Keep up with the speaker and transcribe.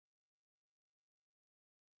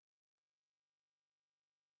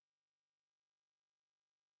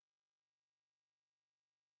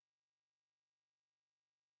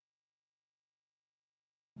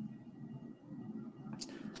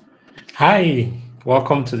Hi,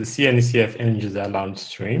 welcome to the CNCF End User Lounge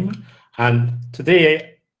stream. And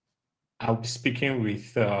today I'll be speaking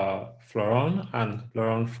with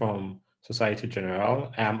Florent from Societe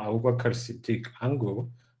Generale. I am Abubakar Siddiq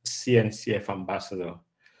Ango, CNCF Ambassador.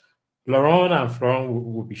 Laurent and Florent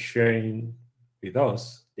will be sharing with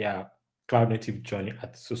us their cloud native journey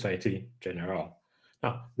at Societe Generale.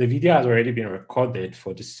 Now, the video has already been recorded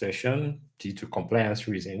for this session due to compliance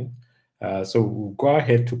reason. So we'll go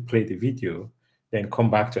ahead to play the video, then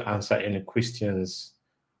come back to answer any questions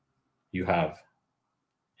you have.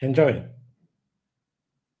 Enjoy.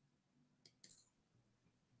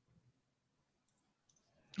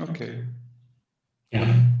 Okay.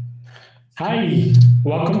 Yeah. Hi,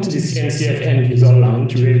 welcome to the CNCF End User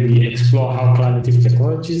Lounge, where we explore how cloud-native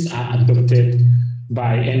technologies are adopted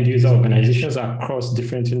by end user organizations across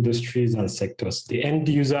different industries and sectors. The end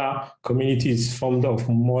user community is formed of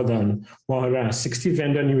more than 160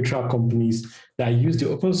 vendor-neutral companies that use the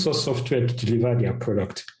open source software to deliver their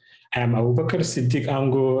product. I am Abubakar Siddiq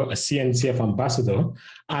Ango, a CNCF ambassador,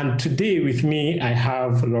 and today with me I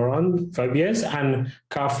have Laurent Fabius and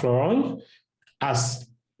Carl Florent as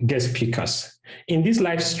guest speakers. In this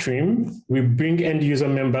live stream, we bring end user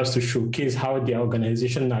members to showcase how their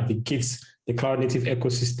organization navigates the cloud native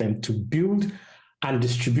ecosystem to build and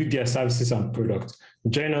distribute their services and products.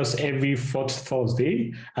 Join us every fourth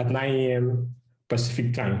Thursday at 9 a.m.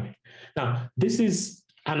 Pacific time. Now, this is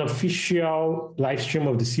an official live stream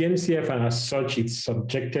of the CNCF, and as such, it's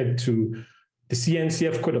subjected to the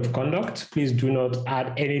CNCF Code of Conduct. Please do not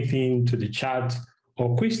add anything to the chat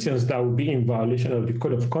or questions that will be in violation of the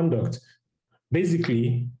Code of Conduct.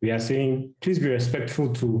 Basically, we are saying, please be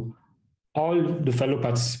respectful to all the fellow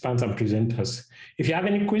participants and presenters. If you have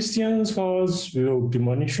any questions for us, we will be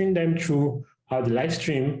monitoring them through the live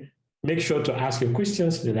stream. Make sure to ask your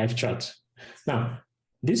questions in the live chat. Now,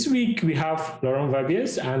 this week we have Laurent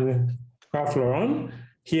Fabius and Carl Florent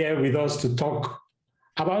here with us to talk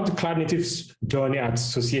about the cloud natives journey at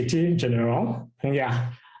Societe Generale. And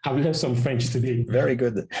yeah, I've learned some French today. Very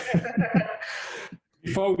good.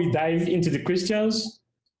 Before we dive into the questions,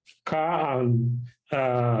 Carl and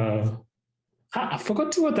I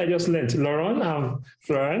forgot what I just learned. Laurent and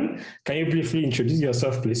Florent, can you briefly introduce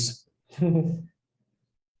yourself, please?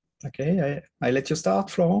 Okay, I let you start,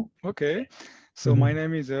 Florent. Okay. So my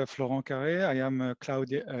name is Florent Carré. I am a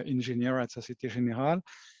cloud engineer at Societe Generale.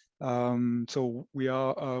 So we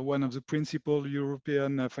are one of the principal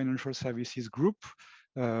European financial services group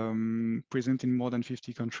present in more than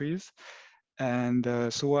 50 countries. And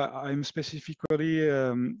so I'm specifically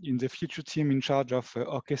in the future team in charge of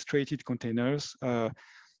orchestrated containers,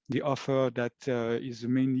 the offer that is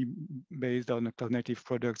mainly based on cloud native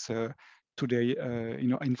products today,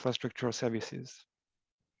 infrastructure services.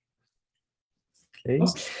 Okay.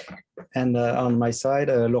 And on my side,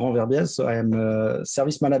 Laurent Verbies, so I am a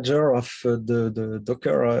service manager of the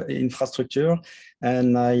Docker infrastructure,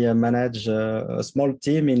 and I manage a small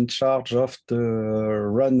team in charge of the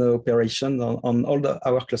run operation on all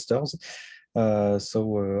our clusters.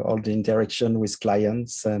 So all the interaction with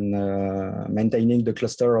clients and maintaining the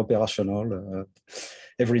cluster operational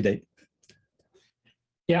every day.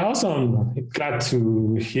 Yeah, awesome. Glad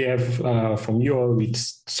to hear from you all with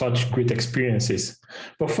such great experiences.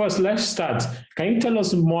 But first, let's start. Can you tell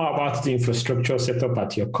us more about the infrastructure setup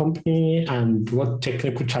at your company and what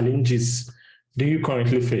technical challenges do you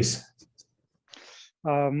currently face?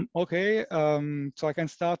 Okay, so I can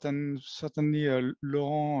start, and certainly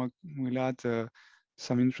Laurent will add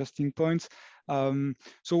some interesting points.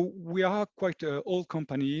 So we are quite an old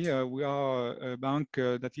company. We are a bank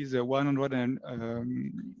that is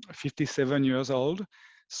 157 years old.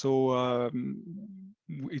 So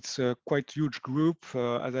it's a quite huge group.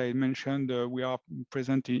 As I mentioned, we are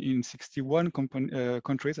present in 61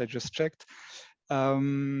 countries, I just checked.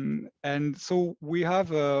 And so we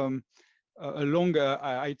have a long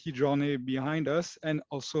IT journey behind us, and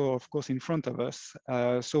also, of course, in front of us.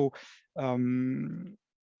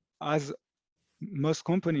 As most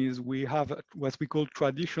companies, we have what we call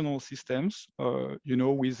traditional systems,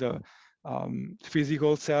 with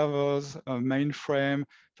physical servers, mainframe,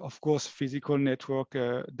 of course, physical network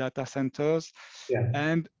data centers. Yeah.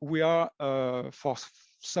 And we are, for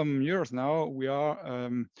some years now, we are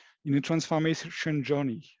in a transformation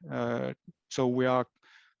journey. So we are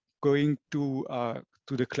going to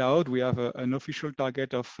the cloud. We have an official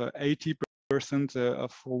target of 80%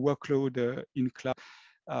 of workload in cloud.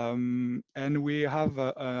 And we have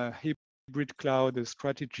a hybrid cloud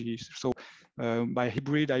strategy. So by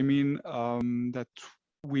hybrid, I mean that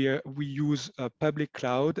we use a public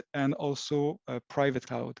cloud and also a private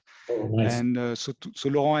cloud. Oh, nice. And so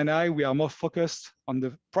Laurent and I, we are more focused on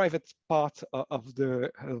the private part of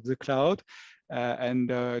the cloud. And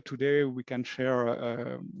today we can share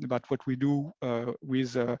about what we do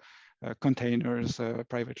with containers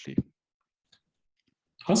privately.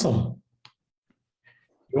 Awesome.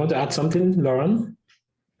 You want to add something, Lauren?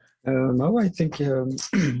 No, I think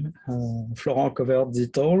Florent covered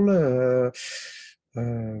it all.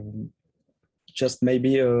 Just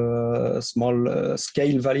maybe a small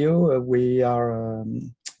scale value. We are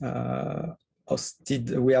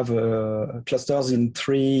hosted. We have clusters in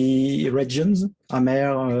 3 regions: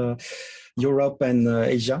 AMER, Europe, and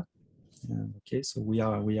Asia. Okay, so we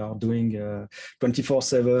are doing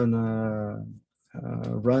 24/7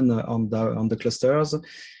 run on the clusters.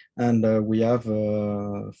 And we have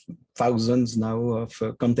thousands now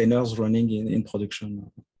of containers running in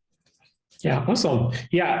production. Yeah, awesome.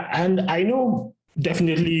 Yeah, and I know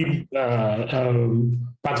definitely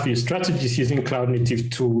part of your strategy is using cloud native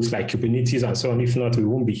tools like Kubernetes and so on. If not, we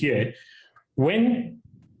won't be here. When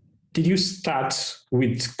did you start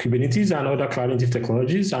with Kubernetes and other cloud native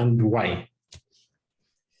technologies, and why?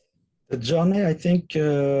 The journey, I think,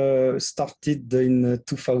 started in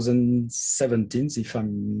 2017, if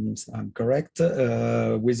I'm correct,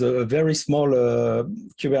 with a very small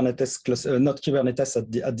Kubernetes cluster, not Kubernetes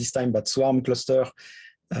at this time, but Swarm cluster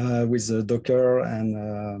with Docker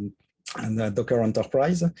and Docker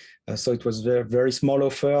Enterprise. So it was very, very small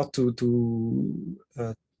offer to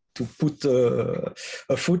put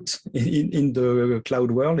a foot in the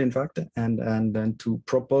cloud world, in fact, and to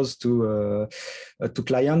propose to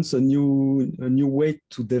clients a new way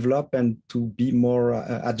to develop and to be more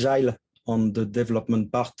agile on the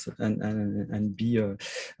development part and be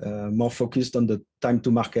more focused on the time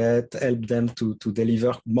to market, help them to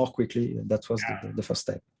deliver more quickly. That was the first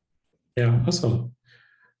step. Yeah, awesome.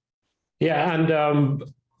 Yeah, and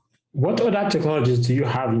what other technologies do you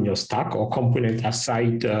have in your stack or component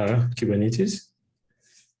aside Kubernetes?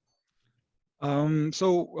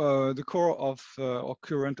 So the core of our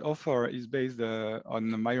current offer is based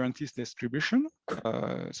on the Mirantis distribution.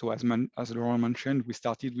 So as Laurent mentioned, we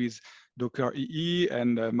started with Docker EE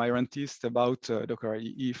and Mirantis about Docker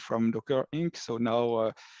EE from Docker Inc. So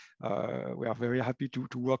now we are very happy to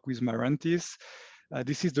work with Mirantis.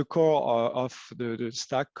 This is the core of the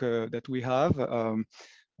stack that we have.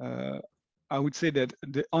 I would say that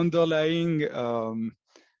the underlying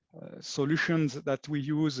solutions that we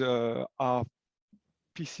use are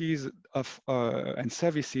pieces of and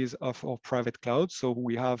services of our private cloud. So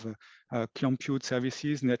we have compute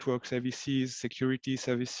services, network services, security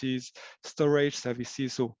services, storage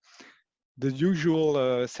services. So the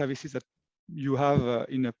usual services that you have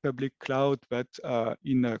in a public cloud, but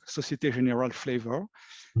in a Societe Generale flavor.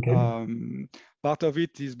 Okay. Part of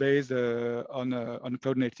it is based on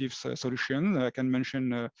cloud native solution. I can mention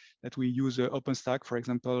that we use OpenStack, for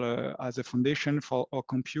example, as a foundation for our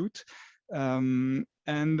compute.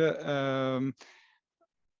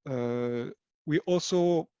 We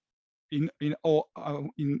also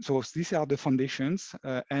so these are the foundations,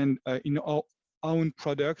 and in our own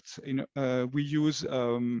products, we use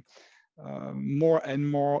more and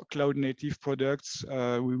more cloud native products.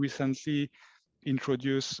 We recently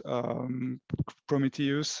introduced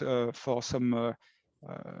Prometheus for some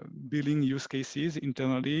billing use cases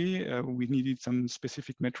internally. We needed some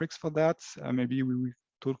specific metrics for that. Maybe we will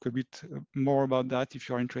talk a bit more about that if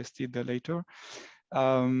you're interested later. We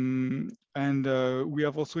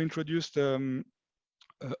have also introduced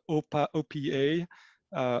OPA,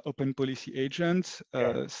 Open Policy Agent,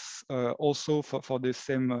 also for the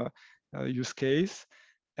same use case.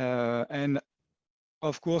 And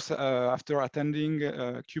of course, after attending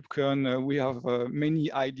KubeCon, we have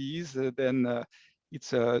many ideas. Then it's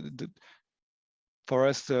for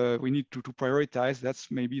us, we need to prioritize. That's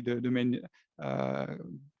maybe the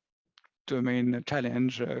main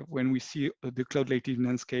challenge when we see the cloud native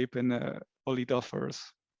landscape and all it offers.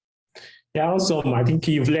 Yeah, awesome. I think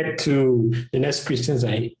you've led to the next questions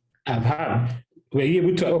I have had. Were you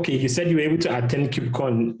able to, okay, you said you were able to attend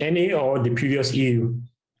KubeCon NA or the previous EU?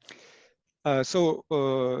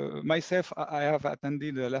 Myself, I have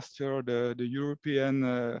attended last year the European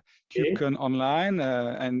KubeCon online,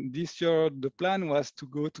 and this year the plan was to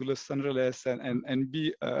go to Los Angeles and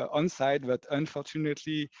be on site, but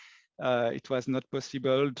unfortunately it was not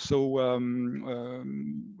possible. So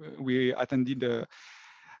we attended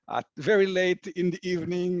at very late in the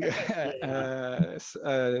evening,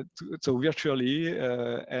 so virtually,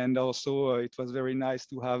 and also it was very nice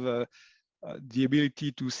to have the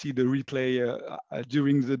ability to see the replay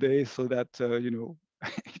during the day, so that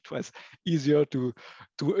it was easier to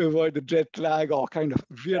avoid the jet lag, or kind of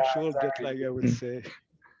virtual jet lag, I would say.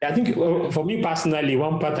 I think for me personally,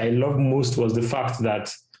 one part I love most was the fact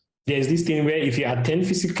that there's this thing where if you attend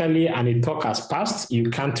physically and a talk has passed, you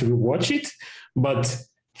can't rewatch it. But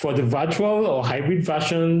for the virtual or hybrid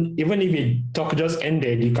version, even if a talk just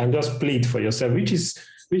ended, you can just play it for yourself, which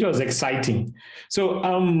was exciting. So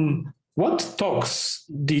what talks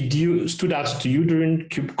stood out to you during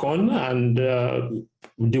KubeCon, and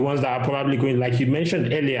the ones that are probably going, like you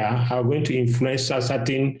mentioned earlier, are going to influence a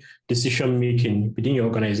certain decision making within your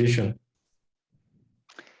organization?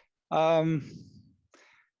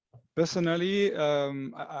 Personally,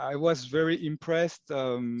 I was very impressed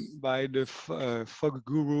by the Fog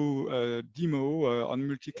Guru demo on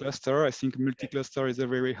multi-cluster. I think multi-cluster is a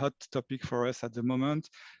very hot topic for us at the moment.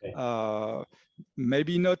 Okay.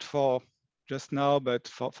 Maybe not for just now, but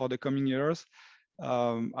for the coming years.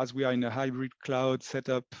 As we are in a hybrid cloud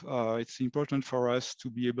setup, it's important for us to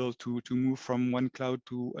be able to move from one cloud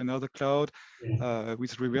to another cloud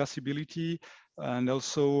with reversibility, and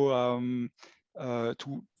also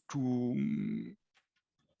to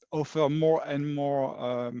offer more and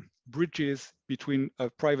more bridges between a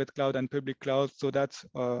private cloud and public cloud, so that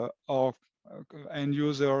our end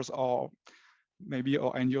users, or maybe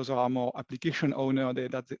our end users are more application owner,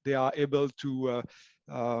 that they are able to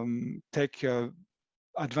take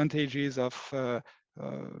advantages of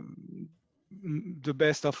the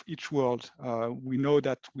best of each world. We know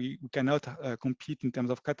that we cannot compete in terms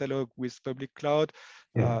of catalog with public cloud,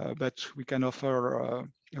 but we can offer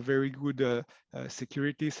a very good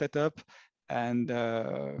security setup. And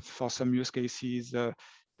for some use cases, there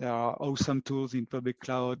are awesome tools in public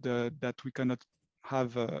cloud that we cannot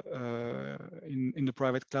have in the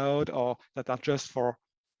private cloud, or that are just for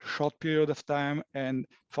short period of time. And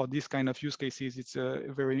for this kind of use cases, it's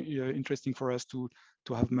very interesting for us to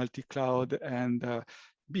have multi-cloud and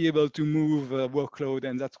be able to move workload.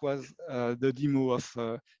 And that was the demo of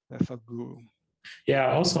Guru.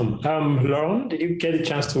 Yeah, awesome. Lauren, did you get a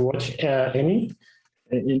chance to watch any?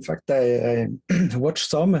 In fact, I watched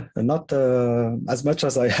some, not as much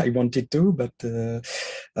as I wanted to, but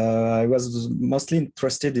I was mostly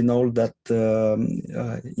interested in all that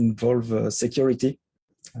involve security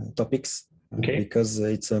topics, because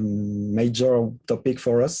it's a major topic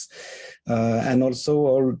for us, and also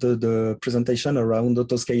all the presentation around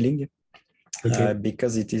autoscaling,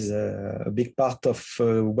 because it is a big part of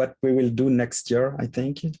what we will do next year, I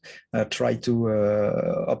think. Try to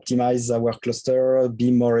optimize our cluster,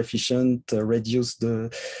 be more efficient, reduce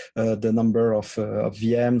the number of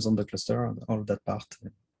VMs on the cluster, all that part.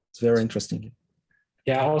 It's very interesting.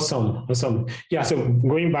 Yeah, awesome. Yeah, so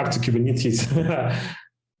going back to Kubernetes,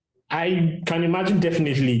 I can imagine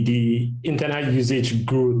definitely the internal usage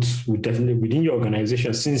growth would definitely within your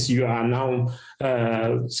organization, since you are now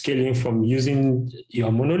scaling from using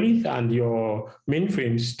your monolith and your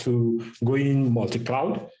mainframes to going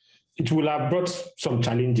multi-cloud. It will have brought some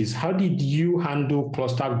challenges. How did you handle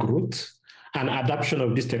cluster growth and adoption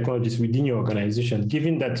of these technologies within your organization,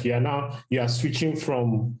 given that you are switching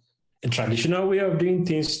from a traditional way of doing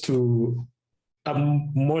things to a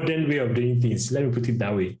modern way of doing things? Let me put it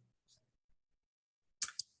that way.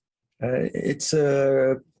 It's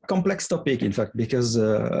a complex topic, in fact, because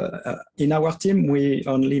in our team, we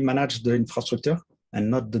only manage the infrastructure and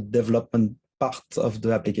not the development part of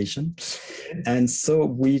the application. And so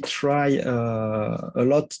we try a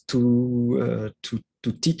lot to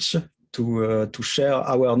teach, to share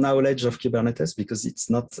our knowledge of Kubernetes, because it's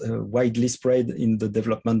not widely spread in the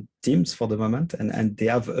development teams for the moment, and they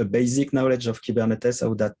have a basic knowledge of Kubernetes,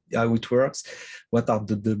 how it works, what are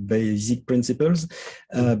the basic principles,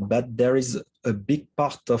 but there is a big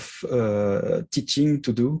part of teaching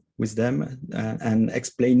to do with them, and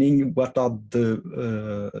explaining what are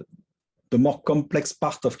the more complex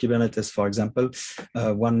part of Kubernetes. For example,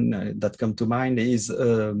 one that come to mind is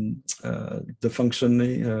the function,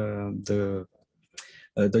 the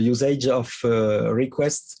usage of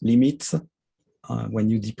request limits. When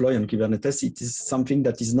you deploy on Kubernetes, it is something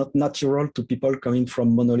that is not natural to people coming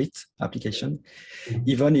from monolith application,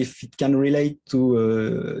 even if it can relate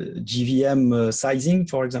to GVM sizing,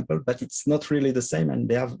 for example, but it's not really the same, and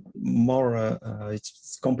they have more,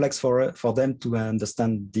 it's complex for them to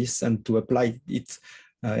understand this and to apply it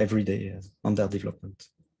every day on their development.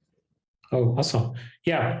 Oh, awesome.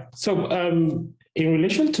 Yeah. So in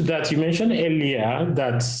relation to that, you mentioned earlier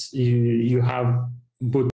that you have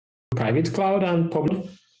both private cloud and public.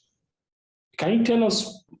 Can you tell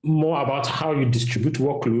us more about how you distribute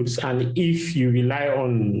workloads, and if you rely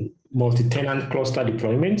on multi-tenant cluster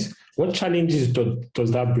deployment, what challenges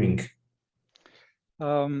does that bring?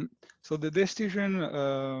 So the decision,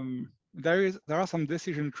 there are some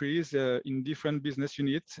decision trees in different business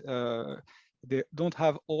units. They don't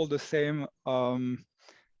have all the same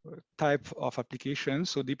type of application.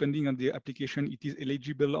 So depending on the application, it is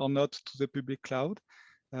eligible or not to the public cloud.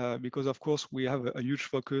 Because of course we have a huge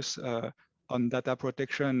focus on data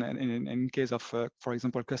protection, and in case of, for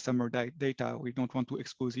example, customer data, we don't want to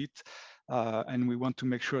expose it, and we want to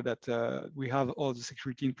make sure that we have all the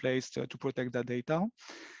security in place to protect that data.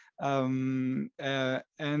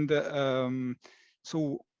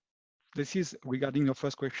 So this is regarding your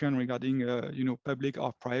first question regarding you know, public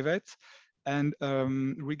or private, and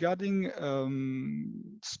regarding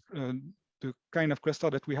the kind of cluster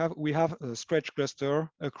that we have a stretch cluster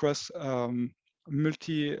across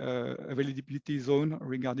multi availability zone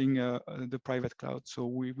regarding the private cloud. So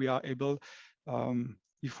we are able,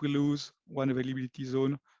 if we lose one availability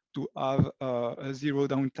zone, to have a zero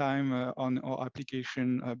downtime on our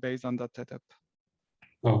application based on that setup.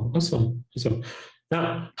 Oh, awesome. Awesome.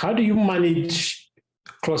 Now, how do you manage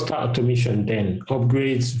cluster automation then?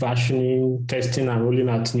 Upgrades, versioning, testing, and rolling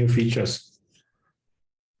out new features?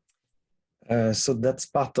 So that's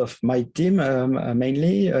part of my team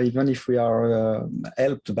mainly, even if we are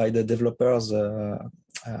helped by the developers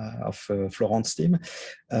of Florent's team.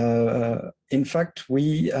 In fact,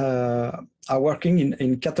 we are working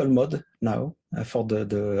in cattle mode now for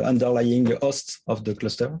the underlying host of the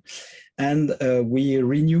cluster. And we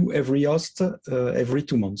renew every host every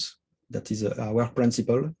 2 months. That is our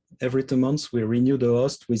principle. Every 2 months, we renew the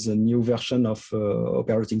host with a new version of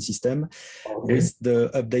operating system, okay, with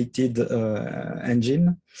the updated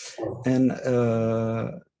engine. And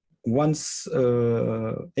once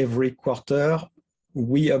every quarter,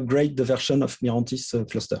 we upgrade the version of Mirantis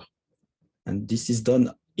cluster. And this is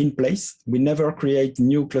done in place. We never create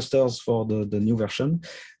new clusters for the new version.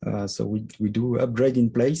 So we do upgrade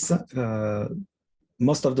in place.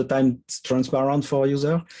 Most of the time, it's transparent for a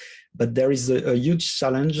user, but there is a huge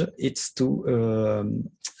challenge. It's to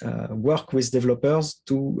work with developers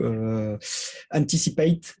to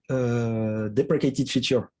anticipate deprecated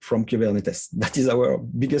feature from Kubernetes. That is our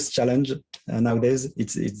biggest challenge nowadays.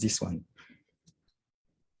 It's this one.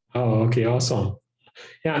 Oh, okay, awesome.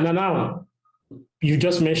 Yeah, now you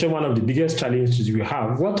just mentioned one of the biggest challenges you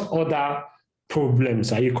have. What other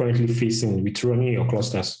problems are you currently facing with running your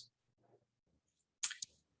clusters?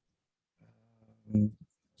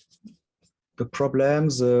 The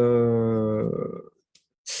problems,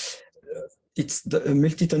 it's the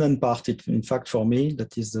multi-tenant part. In fact, for me,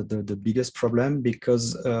 that is the biggest problem,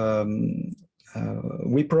 because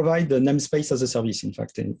we the namespace as a service. In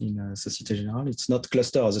fact, in Societe Generale, it's not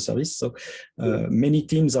cluster as a service. So many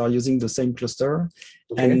teams are using the same cluster,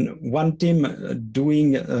 okay, and one team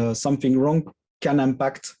doing something wrong can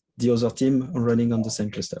impact the other team running on the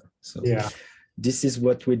same cluster. So yeah, this is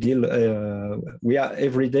what we deal. We are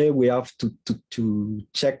every day. We have to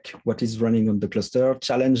check what is running on the cluster,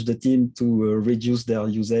 challenge the team to reduce their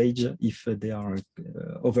usage if they are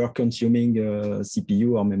over-consuming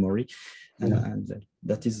CPU or memory, and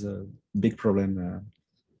that is a big problem.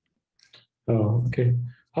 Oh, okay,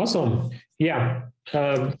 awesome. Yeah,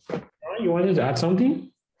 you wanted to add something?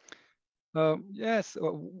 Yes,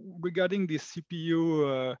 regarding the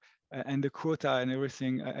CPU. And the quota and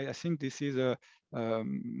everything, I think this is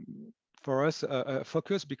for us a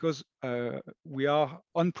focus, because we are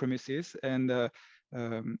on premises, and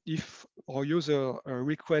if our user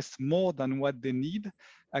requests more than what they need,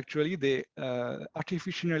 actually they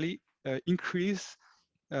artificially increase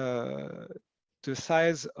the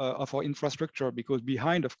size of our infrastructure, because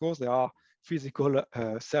behind, of course, there are physical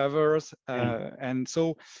servers, and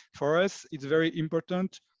so for us it's very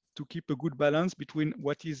important to keep a good balance between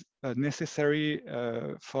what is necessary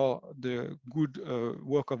for the good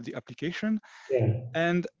work of the application,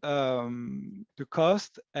 and the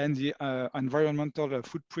cost and the environmental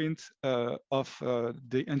footprint of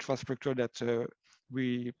the infrastructure that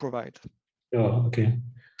we provide. Oh, okay.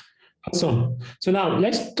 Awesome. So now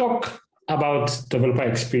let's talk about developer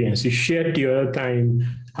experience. You shared the other time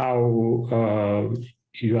how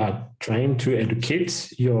you are trying to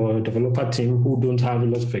educate your developer team who don't have a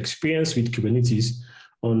lot of experience with Kubernetes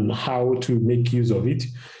on how to make use of it.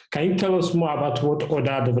 Can you tell us more about what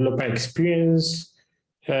other developer experience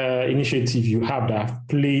initiative you have that have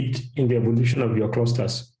played in the evolution of your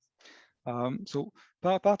clusters? So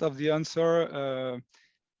part of the answer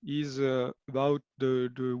is about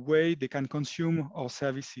the way they can consume our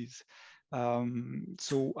services.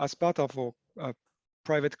 So as part of our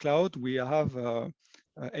private cloud, we have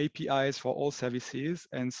APIs for all services.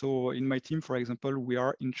 And so in my team, for example, we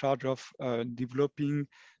are in charge of developing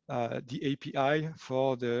the API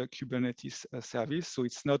for the Kubernetes service. So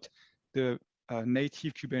it's not the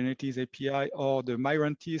native Kubernetes API or the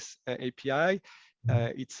Mirantis API.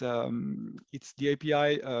 It's the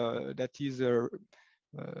API that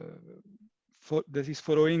is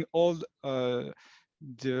following all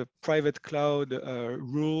the private cloud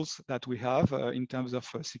rules that we have in terms of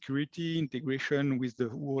security, integration with the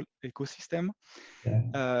whole ecosystem.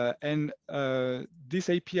 Yeah. This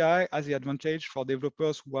API has the advantage for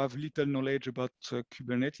developers who have little knowledge about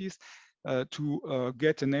Kubernetes to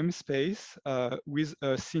get a namespace with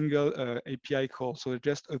a single API call. So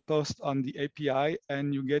just a post on the API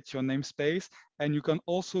and you get your namespace, and you can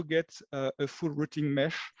also get a full routing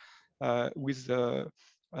mesh with the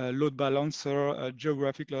load balancer,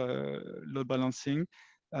 geographic load balancing,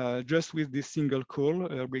 just with this single call,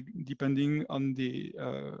 depending on the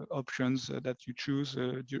options that you choose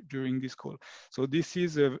during this call. So this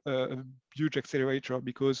is a huge accelerator,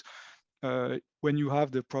 because when you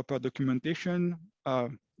have the proper documentation,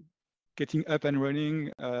 getting up and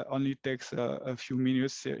running only takes a few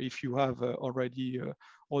minutes if you have already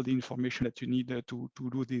all the information that you need to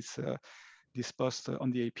do this post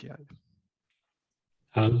on the API.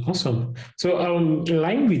 Awesome. So in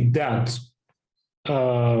line with that,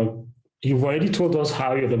 you've already told us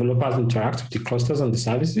how your developers interact with the clusters and the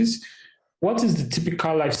services. What is the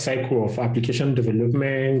typical life cycle of application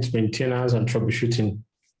development, maintenance, and troubleshooting?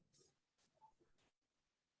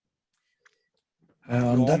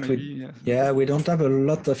 We don't have a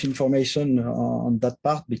lot of information on that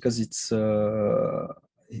part, because it's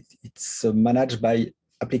managed by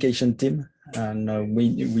application team, and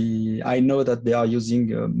I know that they are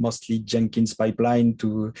using mostly Jenkins pipeline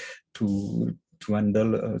to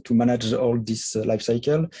handle to manage all this life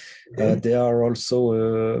cycle. They are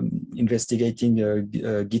also investigating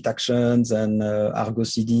Git actions and Argo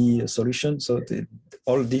CD solutions. So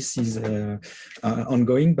all this is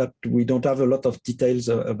ongoing, but we don't have a lot of details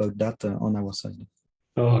about that on our side.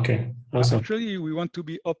 Oh, okay. Awesome. Actually, we want to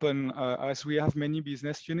be open. As we have many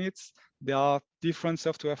business units, there are different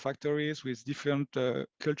software factories with different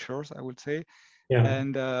cultures, I would say. Yeah.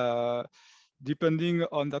 And depending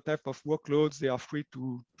on the type of workloads, they are free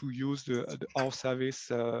to use our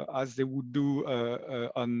service as they would do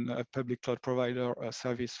on a public cloud provider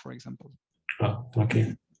service, for example. Oh,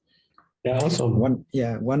 okay. Yeah, awesome.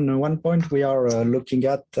 One point we are looking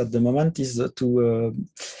at the moment is to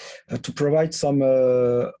provide some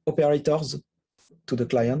operators to the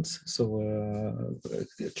clients. So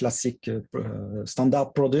classic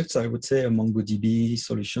standard products, I would say, a MongoDB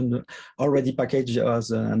solution already packaged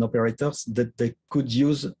as an operators that they could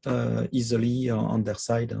use easily on their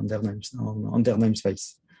side, on their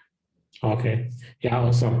namespace. Okay. Yeah,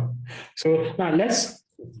 awesome. So now let's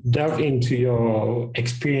delve into your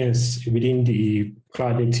experience within the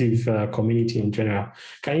cloud native community in general.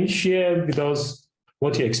 Can you share with us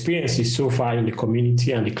what your experience is so far in the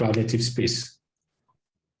community and the cloud native space?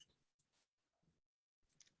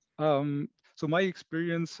 So my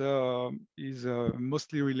experience is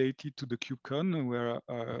mostly related to the KubeCon, where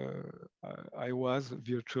I was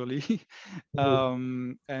virtually,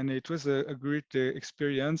 and it was a great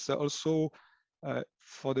experience. Also,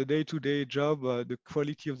 for the day-to-day job, the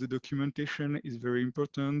quality of the documentation is very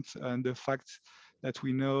important, and the fact that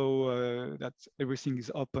we know that everything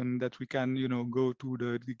is open, that we can, go to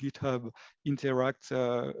the GitHub, interact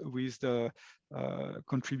with the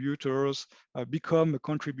contributors, become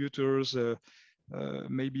contributors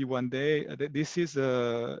maybe one day. This is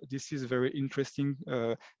very interesting,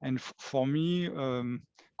 and for me,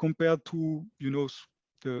 compared to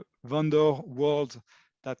the vendor world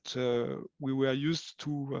that we were used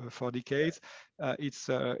to for decades, it's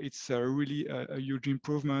really a huge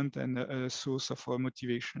improvement and a source of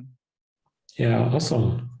motivation. Yeah,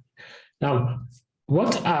 awesome. Now,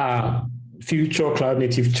 what are future cloud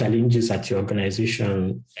native challenges at your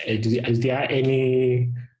organization? Is there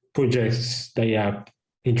any projects that you are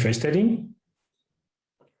interested in?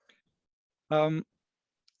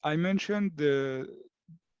 I mentioned the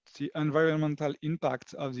environmental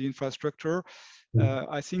impact of the infrastructure.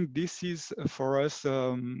 I think this is for us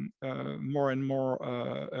more and more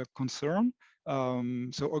a concern.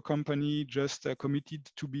 So our company just committed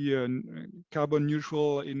to be carbon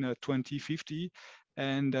neutral in 2050,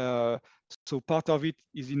 and so part of it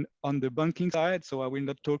is on the banking side. So I will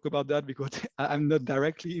not talk about that because I'm not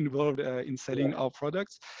directly involved in selling our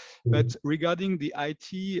products. But regarding the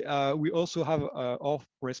IT, we also have our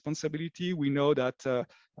responsibility. We know that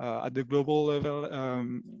at the global level,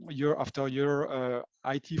 year after year,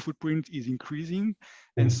 IT footprint is increasing,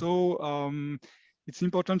 and so it's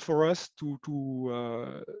important for us to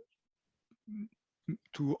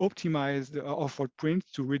optimize our footprint,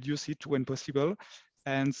 to reduce it when possible.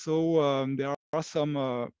 And so there are some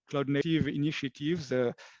cloud native initiatives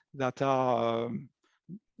that are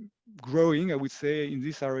growing, I would say, in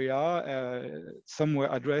this area. Some were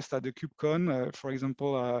addressed at the KubeCon. For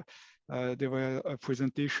example, there were a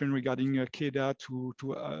presentation regarding KDA to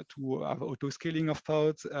have auto scaling of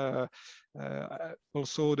pods.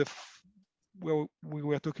 Also, we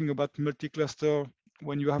were talking about multi-cluster.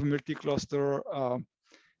 When you have multi-cluster,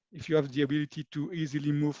 if you have the ability to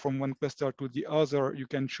easily move from one cluster to the other, you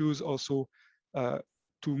can choose also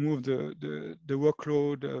to move the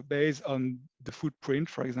workload based on the footprint,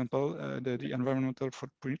 for example, the environmental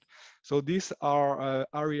footprint. So these are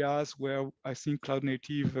areas where I think cloud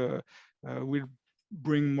native will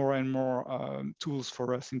bring more and more tools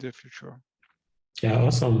for us in the future. Yeah,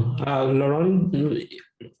 awesome. Laurent,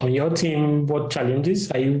 on your team, what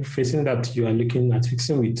challenges are you facing that you are looking at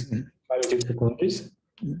fixing with cloud native technologies?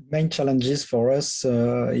 Main challenges for us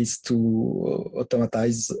is to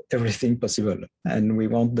automatize everything possible. And we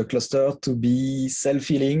want the cluster to be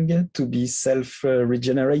self-healing, to be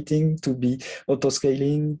self-regenerating, to be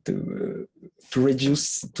auto-scaling, to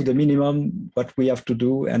reduce to the minimum what we have to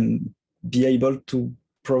do and be able to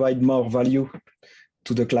provide more value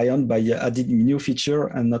to the client by adding new feature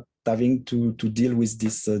and not having to deal with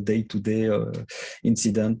this day-to-day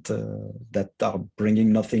incident that are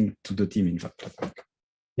bringing nothing to the team, in fact.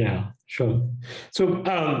 Yeah, sure. So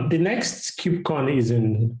the next KubeCon is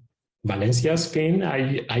in Valencia, Spain.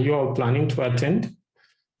 Are you all planning to attend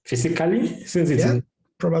physically? Since it's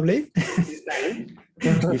probably.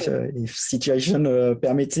 if situation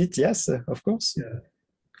permits it, yes, of course. Yeah.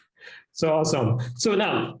 So awesome. So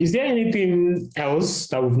now, is there anything else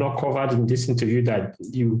that we've not covered in this interview that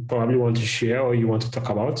you probably want to share or you want to talk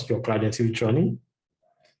about your cloud native journey?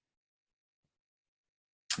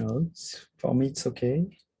 No, for me, it's okay.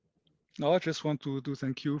 No, I just want to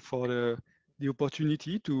thank you for the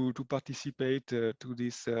opportunity to participate to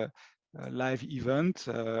this live event,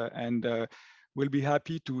 and we'll be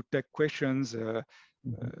happy to take questions in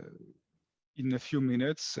a few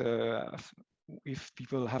minutes if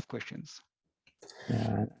people have questions.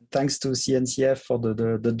 Thanks to CNCF for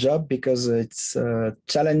the job, because it's a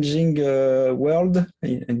challenging world.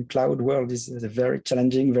 In cloud world is a very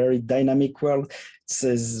challenging, very dynamic world.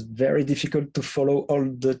 It's very difficult to follow all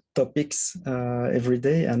the topics every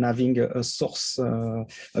day, and having a source, a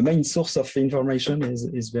main source of information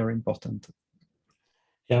is very important.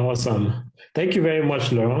 Yeah, awesome. Thank you very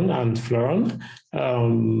much, Laurent and Florent.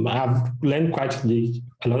 I've learned quite a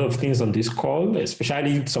lot of things on this call,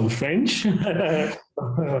 especially some French.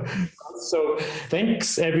 So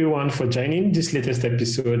thanks everyone for joining this latest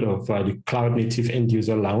episode of the Cloud Native End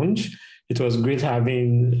User Lounge. It was great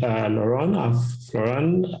having Laurent and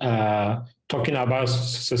Florent talking about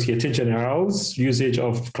Societe Generale's usage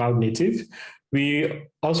of Cloud Native. We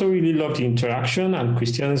also really love the interaction and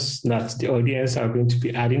questions that the audience are going to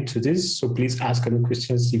be adding to this. So please ask any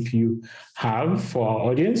questions if you have for our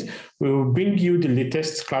audience. We will bring you the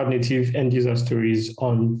latest cloud native end user stories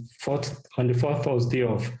on the fourth Thursday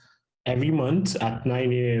of every month at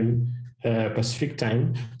 9 a.m. Pacific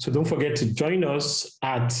time. So don't forget to join us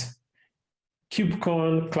at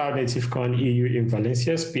KubeCon, Cloud Native Con EU in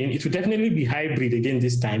Valencia, Spain. It will definitely be hybrid again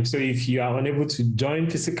this time. So if you are unable to join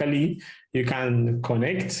physically, you can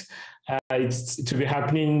connect. It will be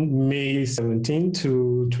happening May 17th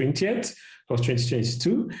to 20th of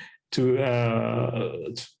 2022.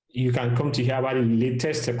 You can come to hear about the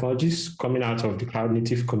latest technologies coming out of the Cloud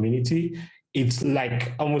Native community. It's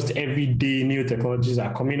like almost every day new technologies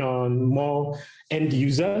are coming on, more end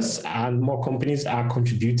users and more companies are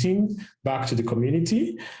contributing back to the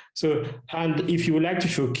community. So, and if you would like to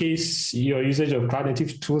showcase your usage of cloud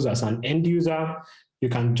native tools as an end user, you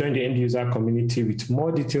can join the end user community with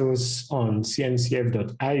more details on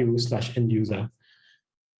cncf.io/end user.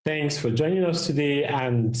 Thanks for joining us today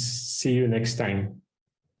and see you next time.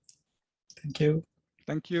 Thank you.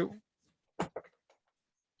 Thank you.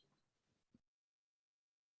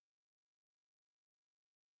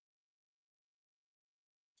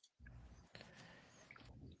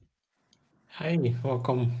 Hi,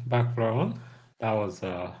 welcome back, Florent. That was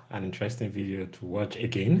an interesting video to watch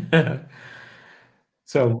again.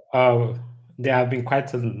 So there have been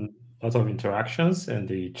quite a lot of interactions in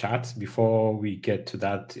the chat. Before we get to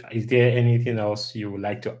that, is there anything else you would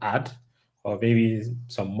like to add, or maybe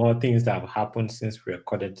some more things that have happened since we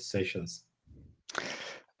recorded the sessions?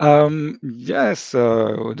 Yes,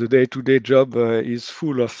 the day-to-day job is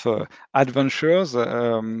full of adventures.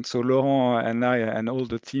 So Laurent and I and all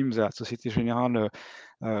the teams at Societe Generale,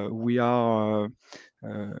 we are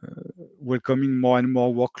welcoming more and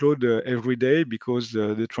more workload every day because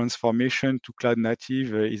the transformation to cloud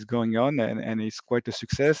native is going on and it's quite a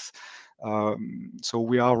success. So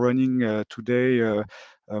we are running today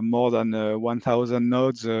more than 1,000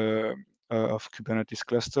 nodes of Kubernetes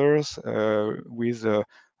clusters with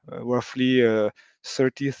roughly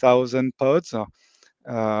 30,000 pods.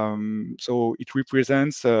 So it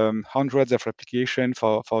represents hundreds of applications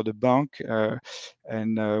for the bank.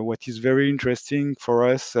 And what is very interesting for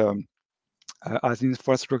us as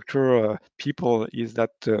infrastructure people is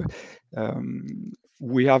that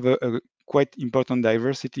we have a quite important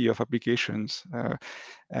diversity of applications.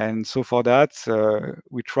 And so for that,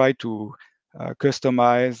 we try to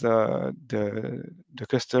customize the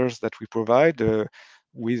clusters that we provide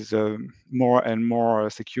with more and more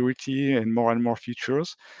security and more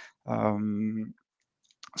features.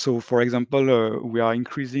 So for example, we are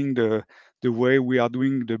increasing the way we are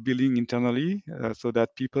doing the billing internally so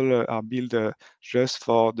that people are billed just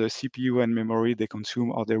for the CPU and memory they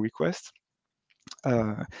consume or they request.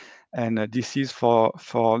 And this is for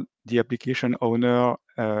the application owner,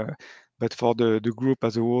 but for the group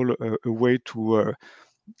as a whole, a way to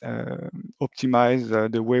optimize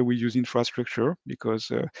the way we use infrastructure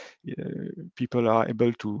because people are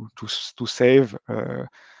able to save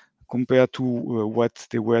compared to what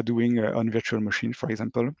they were doing on virtual machines, for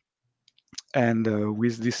example. And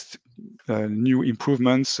with these new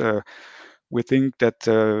improvements, we think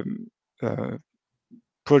that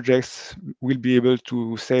projects will be able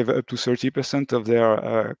to save up to 30% of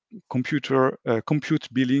their compute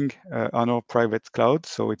billing on our private cloud.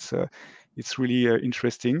 So it's really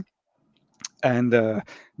interesting. And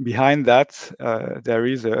behind that, there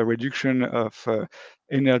is a reduction of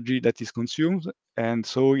energy that is consumed. And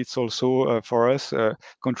so it's also for us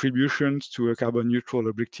contributions to a carbon neutral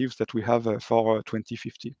objectives that we have for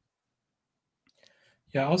 2050.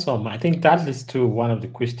 Yeah, awesome. I think that leads to one of the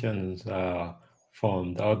questions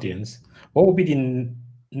from the audience. What will be the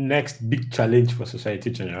next big challenge for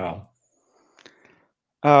Societe Generale?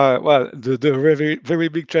 Well, the very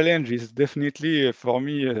big challenge is definitely for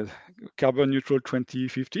me carbon neutral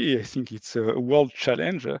 2050. I think it's a world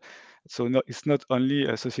challenge. So it's not only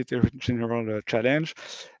a Societe Generale challenge.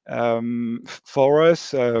 For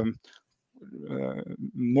us,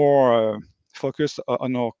 more focused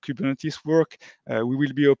on our Kubernetes work, we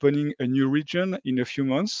will be opening a new region in a few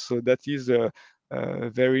months. So that is a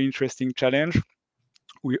very interesting challenge.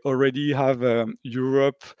 We already have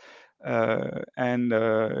Europe, and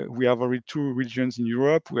we have already 2 regions in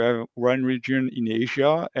Europe. We have 1 region in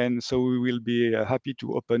Asia, and so we will be happy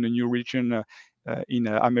to open a new region in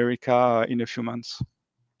America in a few months.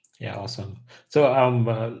 Yeah, awesome. So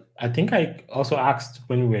I think I also asked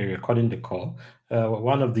when we were recording the call,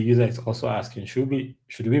 one of the users is also asking, should we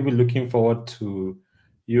be looking forward to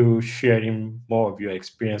you sharing more of your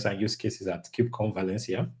experience and use cases at KubeCon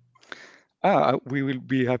Valencia? We will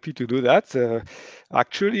be happy to do that.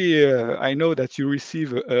 Actually, I know that you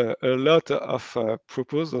receive a lot of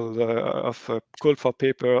proposals of call for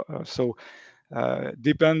paper. So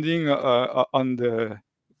depending on the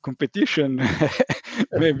competition,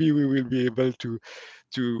 maybe we will be able to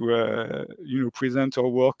present our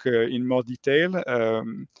work in more detail.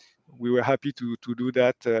 We were happy to do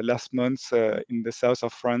that last month in the south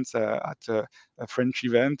of France at a French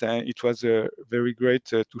event, and it was very great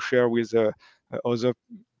to share with other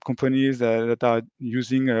companies that are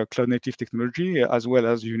using cloud native technology as well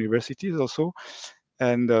as universities also.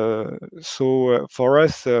 And so for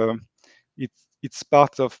us, it's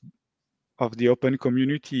part of the open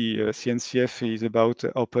community. CNCF is about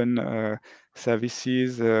open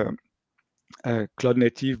services, cloud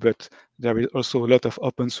native, but there is also a lot of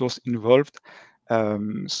open source involved.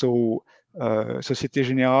 So Societe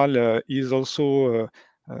Generale is also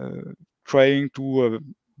trying to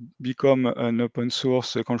become an open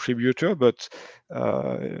source contributor, but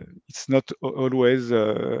it's not always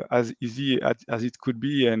as easy as it could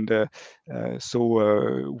be. And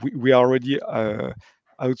so we are already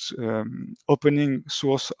opening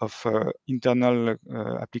source of internal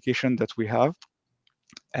application that we have.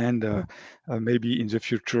 And maybe in the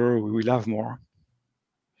future we will have more.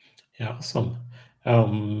 Yeah, awesome.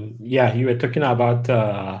 Yeah, you were talking about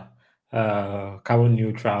carbon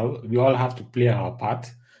neutral. We all have to play our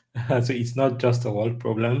part. So it's not just a world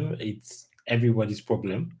problem, it's everybody's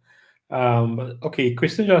problem. Okay,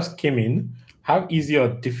 question just came in. How easy or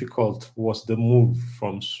difficult was the move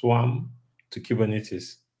from Swarm to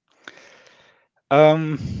Kubernetes?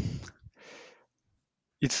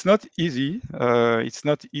 It's not easy. It's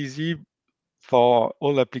not easy for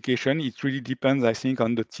all application. It really depends, I think,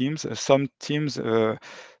 on the teams. Some teams,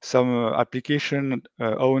 some application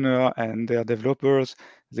owner and their developers,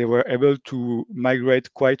 they were able to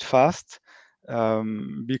migrate quite fast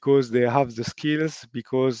because they have the skills,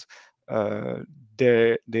 because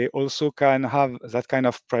they also can have that kind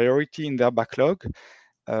of priority in their backlog.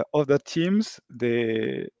 Other teams,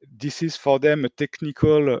 this is for them a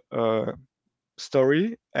technical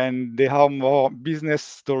story, and they have more business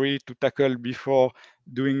story to tackle before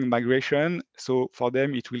doing migration. So for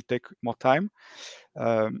them, it will take more time.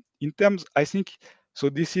 In terms, I think, so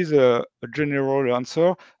this is a general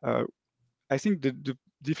answer. I think the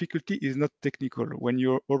difficulty is not technical. When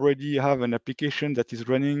you already have an application that is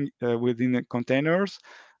running within containers,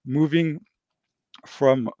 moving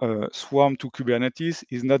from Swarm to Kubernetes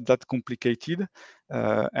is not that complicated.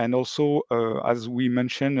 And also, as we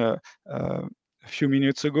mentioned a few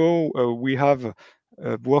minutes ago, we have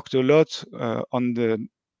worked a lot on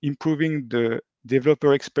improving the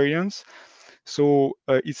developer experience. So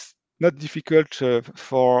it's not difficult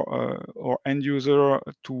for our end user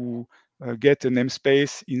to get a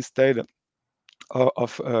namespace instead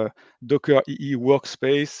of Docker EE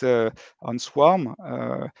workspace on Swarm.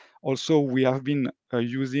 Also, we have been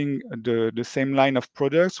using the same line of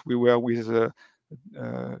products. We were with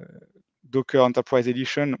Docker Enterprise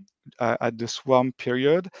Edition at the Swarm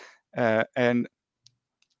period. And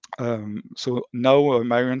so now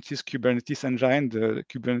Myrentis Kubernetes Engine, the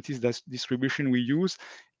Kubernetes distribution we use,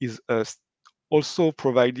 is also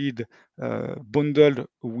provided bundled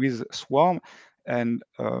with Swarm. And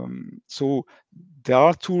so there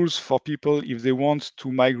are tools for people if they want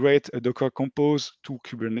to migrate a Docker Compose to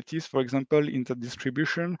Kubernetes, for example, in the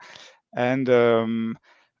distribution. And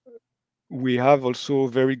we have also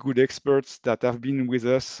very good experts that have been with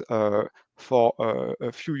us for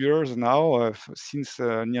a few years now, since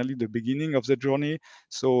nearly the beginning of the journey.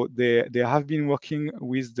 So they have been working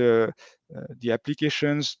with the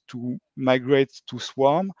applications to migrate to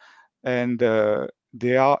Swarm, and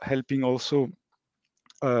they are helping also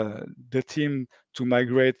the team to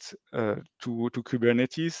migrate to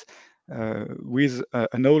Kubernetes with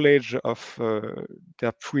a knowledge of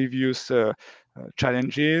their previous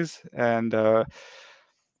challenges. And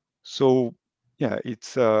so yeah,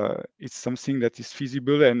 it's something that is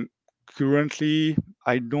feasible. And currently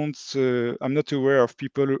I'm not aware of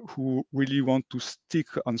people who really want to stick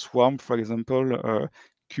on Swarm. For example,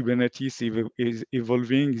 Kubernetes is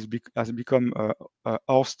evolving, has become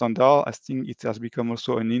our standard. I think it has become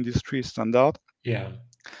also an industry standard. Yeah.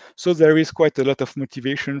 So there is quite a lot of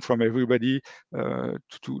motivation from everybody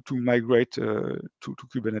to migrate to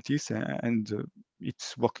Kubernetes, and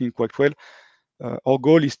it's working quite well. Our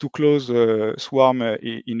goal is to close Swarm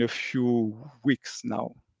in a few weeks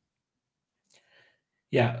now.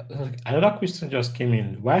 Yeah, another question just came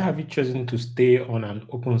in. Why have you chosen to stay on an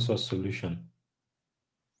open source solution?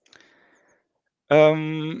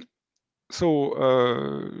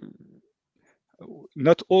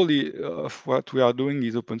 Not all of what we are doing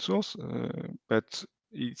is open source, but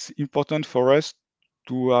it's important for us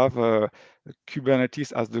to have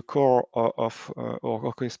Kubernetes as the core of our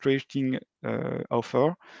orchestrating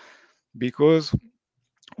offer, because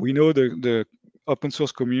we know the open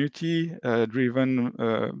source community driven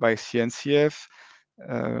by CNCF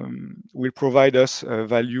will provide us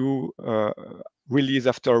value release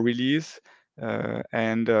after release,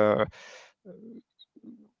 and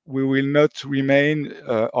we will not remain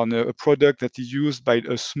on a product that is used by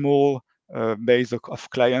a small base of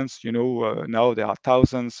clients. You know, now there are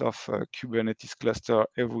thousands of Kubernetes clusters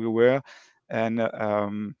everywhere, and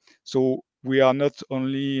so we are not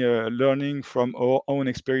only learning from our own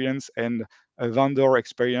experience and a vendor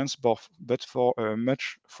experience, but from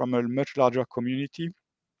a much larger community.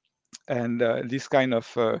 And this kind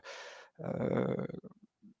of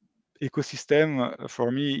ecosystem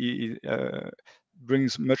for me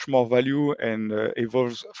brings much more value and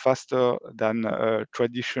evolves faster than a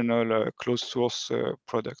traditional closed source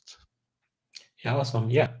product. Yeah, awesome.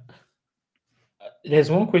 Yeah.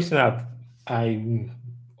 There's one question I've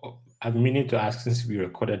meaning to ask since we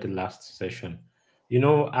recorded the last session. You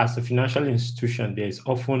know, as a financial institution, there's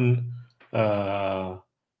often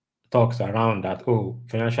talks around that,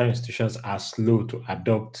 financial institutions are slow to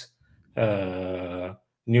adopt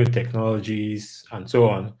new technologies and so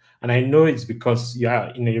on. And I know it's because you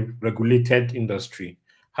are in a regulated industry.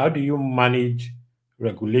 How do you manage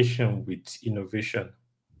regulation with innovation?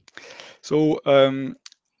 So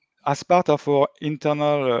as part of our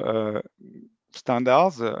internal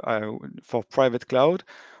standards for private cloud,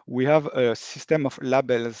 we have a system of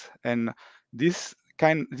labels, and these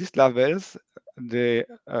labels,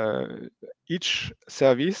 each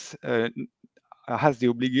service has the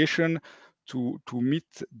obligation to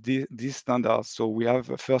meet these standards. So we have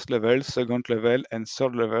a first level, second level, and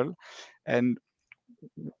third level, and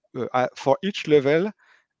for each level,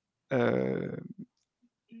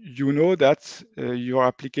 you know that your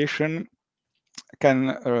application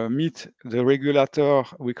can meet the regulator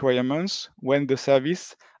requirements when the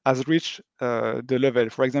service has reached the level.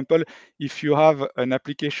 For example, if you have an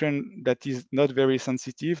application that is not very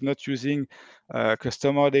sensitive, not using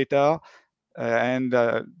customer data, and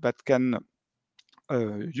that can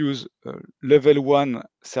use level 1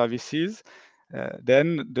 services,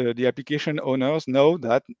 then the application owners know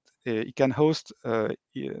that it can host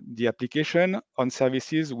the application on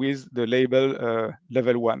services with the label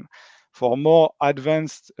level 1. For more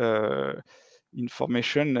advanced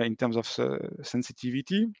information in terms of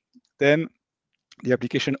sensitivity, then the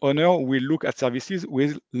application owner will look at services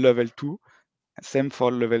with level 2, same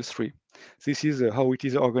for level 3. This is how it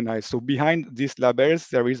is organized. So behind these labels,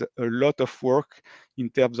 there is a lot of work in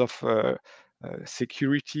terms of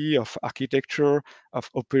security, of architecture, of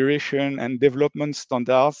operation and development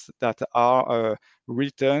standards that are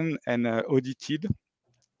written and audited.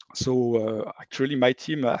 So actually, my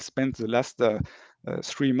team has spent the last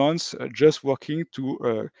 3 months just working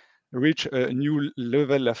to reach a new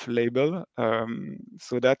level of label,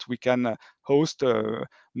 so that we can host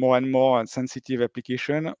more and more sensitive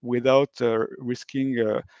application without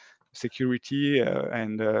risking security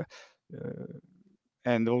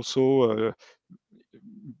and also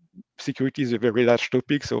security is a very large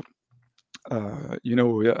topic. So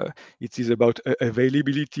it is about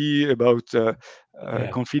availability, about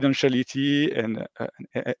confidentiality, and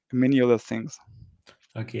many other things.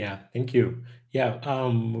 Okay, yeah, thank you. Yeah,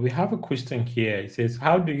 we have a question here. It says,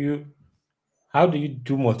 how do you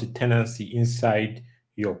do multi-tenancy inside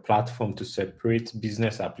your platform to separate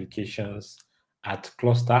business applications at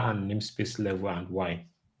cluster and namespace level, and why?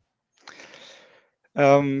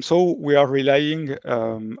 So we are relying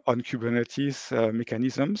on Kubernetes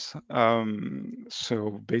mechanisms.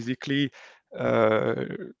 So basically,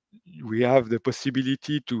 we have the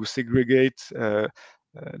possibility to segregate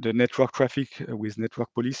the network traffic with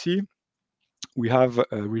network policy. We have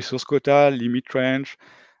a resource quota, limit range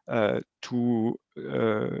to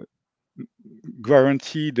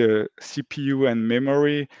guarantee the CPU and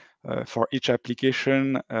memory for each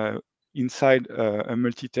application inside a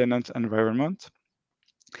multi-tenant environment.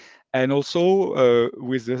 And also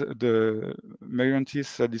with the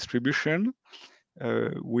Mirantis distribution,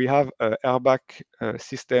 we have an airbag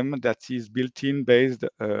system that is built in based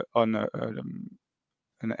on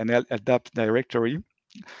an LDAP directory.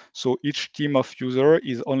 So each team of user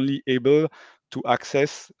is only able to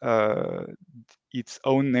access its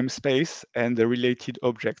own namespace and the related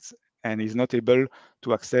objects, and is not able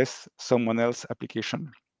to access someone else's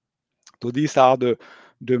application. So these are the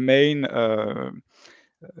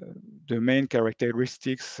main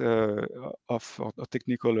characteristics of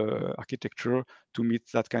technical architecture to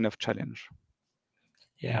meet that kind of challenge.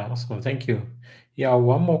 Yeah, awesome. Thank you. Yeah,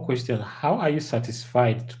 one more question. How are you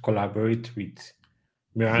satisfied to collaborate with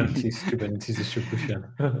Mirantis Kubernetes distribution?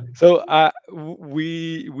 So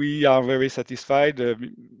we are very satisfied.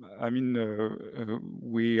 I mean,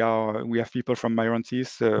 we have people from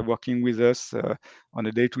Mirantis working with us on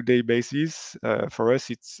a day-to-day basis. For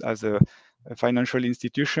us, it's as a financial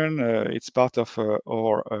institution. It's part of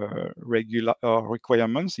our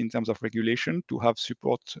requirements in terms of regulation to have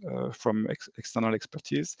support from external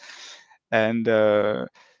expertise, and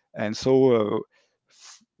so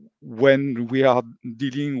when we are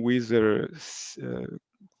dealing with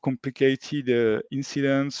complicated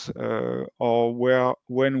incidents or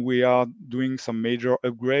when we are doing some major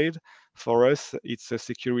upgrade, for us it's a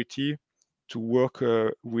security to work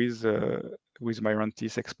with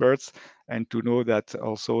Mirantis experts, and to know that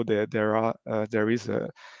also there is a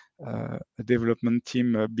development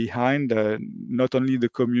team behind, not only the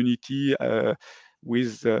community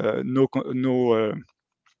with no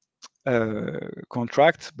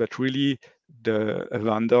contract, but really the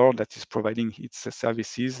vendor that is providing its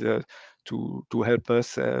services to help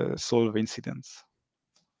us solve incidents.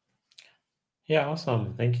 Yeah,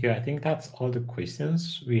 awesome. Thank you. I think that's all the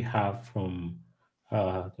questions we have from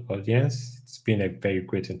the audience. It's been a very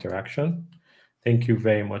great interaction. Thank you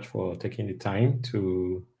very much for taking the time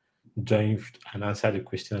to join and answer the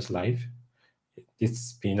questions live.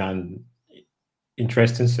 It's been an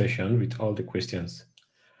interesting session with all the questions.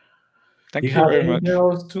 Thank you have very much. anything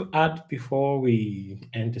else to add before we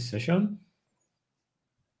end the session?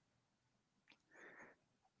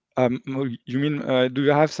 You mean, do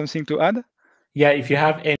you have something to add? Yeah, if you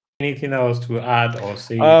have anything else to add or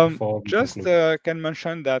say before we just conclude. can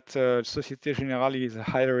mention that Societe Generale is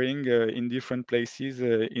hiring in different places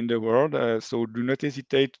in the world. So do not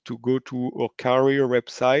hesitate to go to our career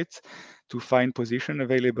website to find position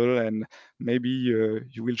available, and maybe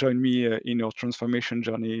you will join me in your transformation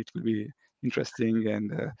journey. It will be interesting,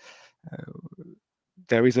 and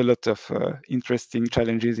there is a lot of interesting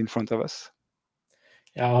challenges in front of us.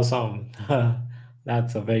 Yeah, awesome.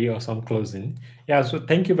 That's a very awesome closing. Yeah, so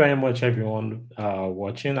thank you very much, everyone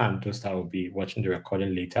watching, and those that will be watching the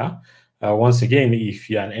recording later. Once again, if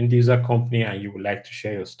you're an end user company and you would like to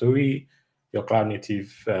share your story, your cloud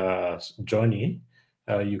native journey,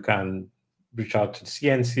 you can reach out to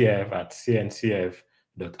CNCF at cncf.io/end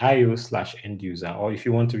user, or if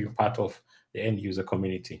you want to be part of the end user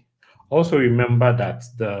community. Also, remember that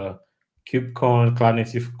the KubeCon, Cloud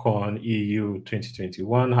Native Con EU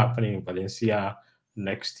 2021 happening in Valencia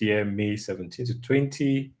next year, May 17 to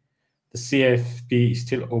 20. The CFP is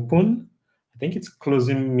still open. I think it's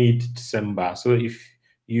closing mid-December. So if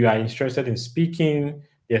you are interested in speaking,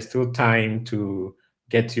 there's still time to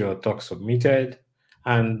get your talk submitted.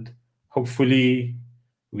 And hopefully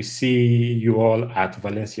we see you all at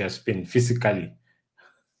Valencia, Spain, physically.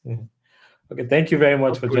 Okay, thank you very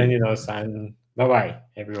much for joining us, and bye-bye,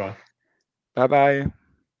 everyone. Bye-bye.